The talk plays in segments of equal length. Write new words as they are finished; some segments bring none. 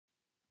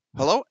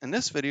Hello, in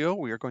this video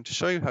we are going to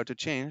show you how to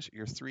change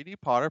your 3D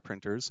Potter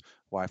printer's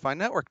Wi-Fi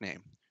network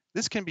name.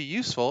 This can be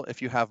useful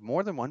if you have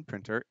more than one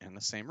printer in the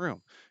same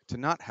room to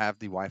not have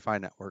the Wi-Fi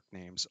network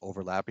names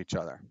overlap each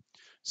other.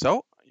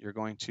 So you're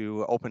going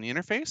to open the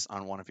interface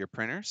on one of your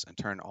printers and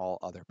turn all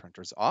other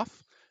printers off.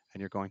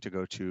 And you're going to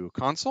go to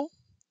Console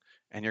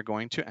and you're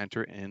going to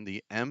enter in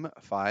the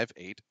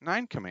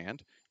M589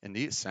 command in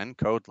the send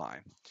code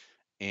line.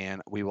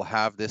 And we will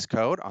have this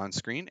code on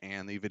screen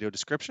and the video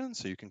description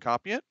so you can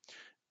copy it.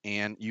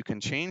 And you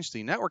can change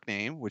the network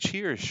name, which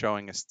here is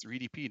showing as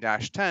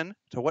 3DP-10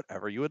 to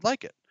whatever you would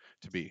like it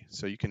to be.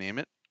 So you can name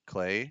it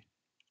Clay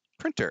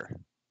Printer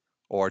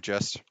or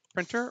just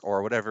Printer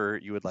or whatever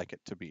you would like it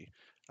to be.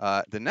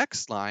 The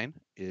next line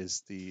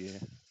is the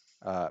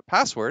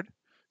password.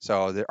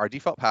 So our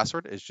default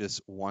password is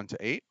just 1 to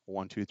 8,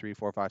 1, 2, 3,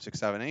 4, 5, 6,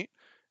 7, 8.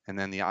 And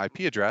then the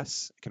IP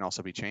address can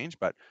also be changed,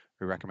 but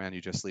we recommend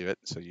you just leave it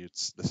so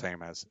it's the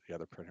same as the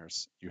other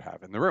printers you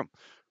have in the room.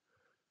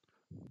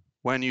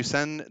 When you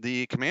send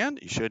the command,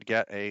 you should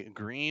get a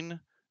green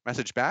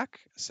message back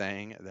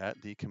saying that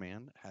the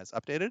command has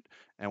updated.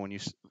 And when you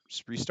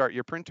restart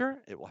your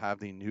printer, it will have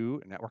the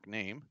new network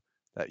name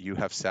that you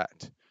have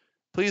set.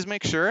 Please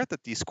make sure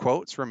that these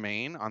quotes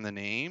remain on the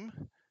name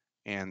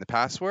and the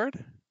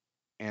password,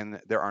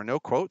 and there are no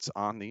quotes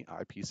on the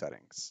IP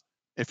settings.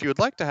 If you would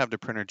like to have the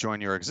printer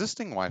join your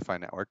existing Wi-Fi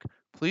network,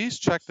 please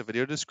check the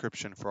video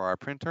description for our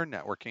printer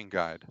networking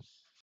guide.